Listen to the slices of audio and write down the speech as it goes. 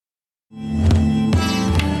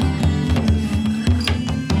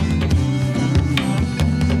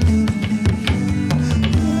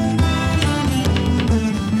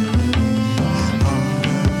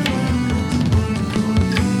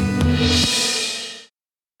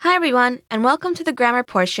Hi everyone, and welcome to the grammar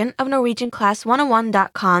portion of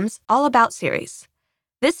NorwegianClass101.com's All About series.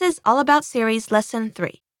 This is All About series Lesson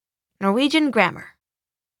 3, Norwegian Grammar.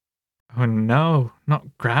 Oh no,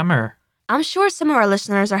 not grammar. I'm sure some of our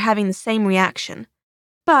listeners are having the same reaction,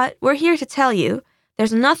 but we're here to tell you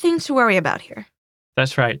there's nothing to worry about here.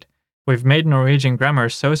 That's right. We've made Norwegian grammar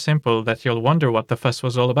so simple that you'll wonder what the fuss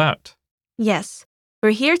was all about. Yes, we're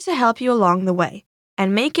here to help you along the way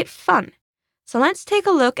and make it fun. So let's take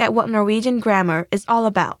a look at what Norwegian grammar is all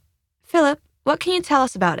about. Philip, what can you tell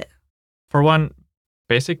us about it? For one,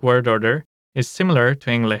 basic word order is similar to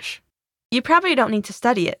English. You probably don't need to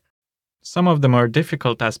study it. Some of the more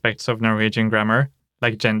difficult aspects of Norwegian grammar,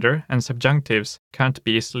 like gender and subjunctives, can't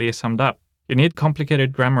be easily summed up. You need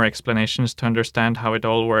complicated grammar explanations to understand how it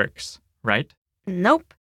all works, right?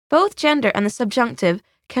 Nope. Both gender and the subjunctive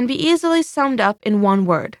can be easily summed up in one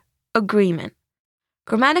word: agreement.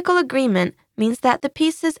 Grammatical agreement means that the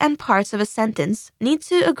pieces and parts of a sentence need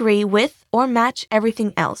to agree with or match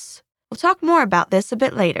everything else. We'll talk more about this a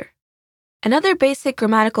bit later. Another basic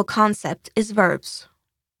grammatical concept is verbs.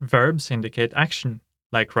 Verbs indicate action,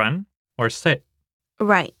 like run or sit.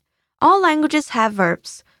 Right. All languages have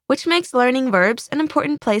verbs, which makes learning verbs an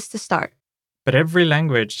important place to start. But every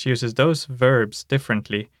language uses those verbs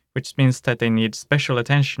differently, which means that they need special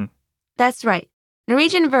attention. That's right.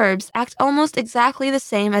 Norwegian verbs act almost exactly the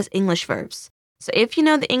same as English verbs. So if you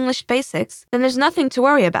know the English basics, then there's nothing to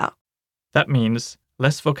worry about. That means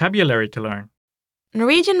less vocabulary to learn.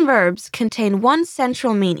 Norwegian verbs contain one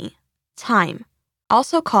central meaning: time,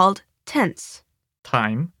 also called tense.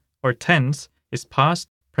 Time, or tense, is past,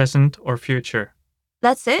 present, or future.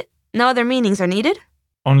 That's it? No other meanings are needed?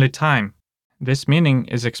 Only time. This meaning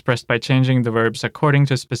is expressed by changing the verbs according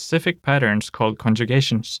to specific patterns called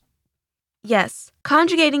conjugations. Yes,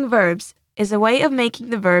 conjugating verbs is a way of making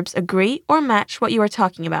the verbs agree or match what you are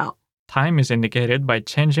talking about. Time is indicated by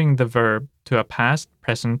changing the verb to a past,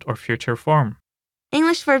 present, or future form.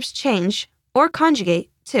 English verbs change, or conjugate,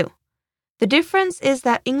 too. The difference is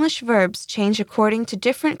that English verbs change according to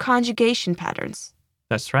different conjugation patterns.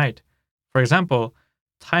 That's right. For example,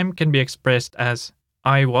 time can be expressed as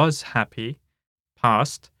I was happy,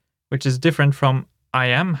 past, which is different from I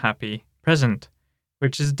am happy, present,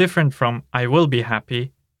 which is different from I will be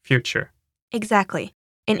happy, future. Exactly.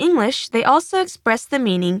 In English, they also express the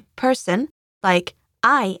meaning person, like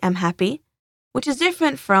I am happy, which is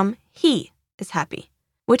different from he is happy,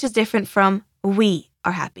 which is different from we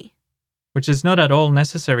are happy. Which is not at all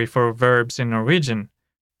necessary for verbs in Norwegian.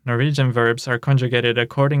 Norwegian verbs are conjugated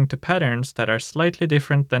according to patterns that are slightly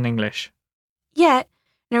different than English. Yet,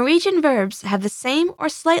 Norwegian verbs have the same or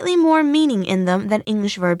slightly more meaning in them than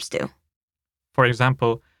English verbs do. For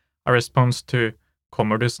example, a response to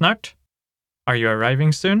Kommer du snart? Are you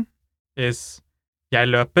arriving soon? Is Jeg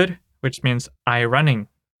løper, which means I running.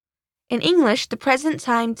 In English, the present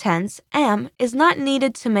time tense am is not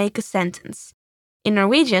needed to make a sentence. In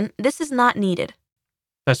Norwegian, this is not needed.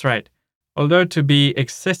 That's right. Although to be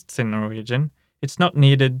exists in Norwegian, it's not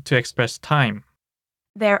needed to express time.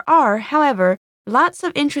 There are, however, lots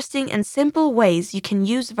of interesting and simple ways you can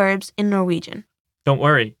use verbs in Norwegian. Don't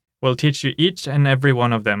worry, we'll teach you each and every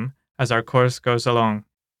one of them as our course goes along.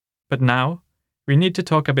 But now, we need to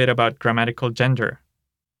talk a bit about grammatical gender.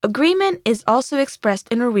 Agreement is also expressed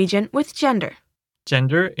in Norwegian with gender.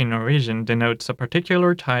 Gender in Norwegian denotes a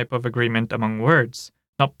particular type of agreement among words,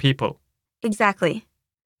 not people. Exactly.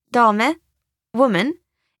 Dame, woman,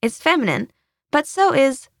 is feminine, but so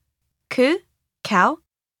is ku, cow,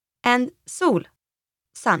 and sol,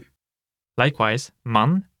 sun. Likewise,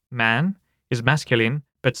 mann, man, is masculine,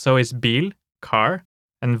 but so is bil, car,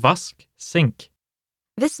 and vask, sink.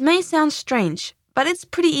 This may sound strange, but it's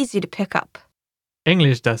pretty easy to pick up.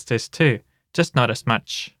 English does this too, just not as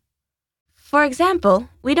much. For example,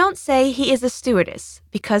 we don't say he is a stewardess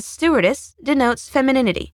because stewardess denotes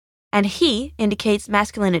femininity, and he indicates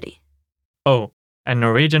masculinity. Oh, and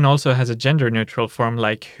Norwegian also has a gender-neutral form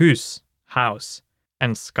like hus, house,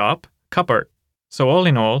 and skap, cupboard. So all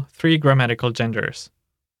in all, 3 grammatical genders.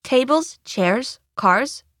 Tables, chairs,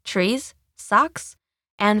 cars, trees, socks,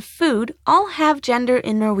 and food all have gender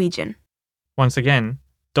in Norwegian. Once again,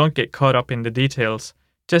 don't get caught up in the details,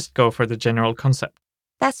 just go for the general concept.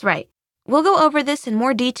 That's right. We'll go over this in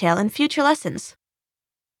more detail in future lessons.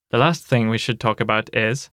 The last thing we should talk about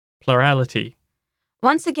is plurality.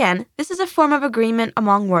 Once again, this is a form of agreement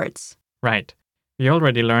among words. Right. We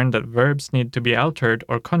already learned that verbs need to be altered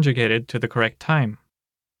or conjugated to the correct time.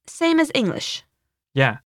 Same as English.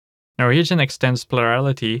 Yeah. Norwegian extends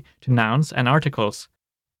plurality to nouns and articles.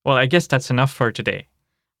 Well, I guess that's enough for today.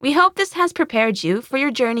 We hope this has prepared you for your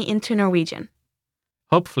journey into Norwegian.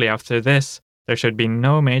 Hopefully after this, there should be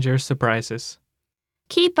no major surprises.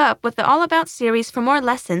 Keep up with the All About series for more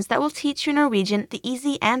lessons that will teach you Norwegian the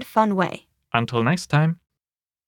easy and fun way. Until next time.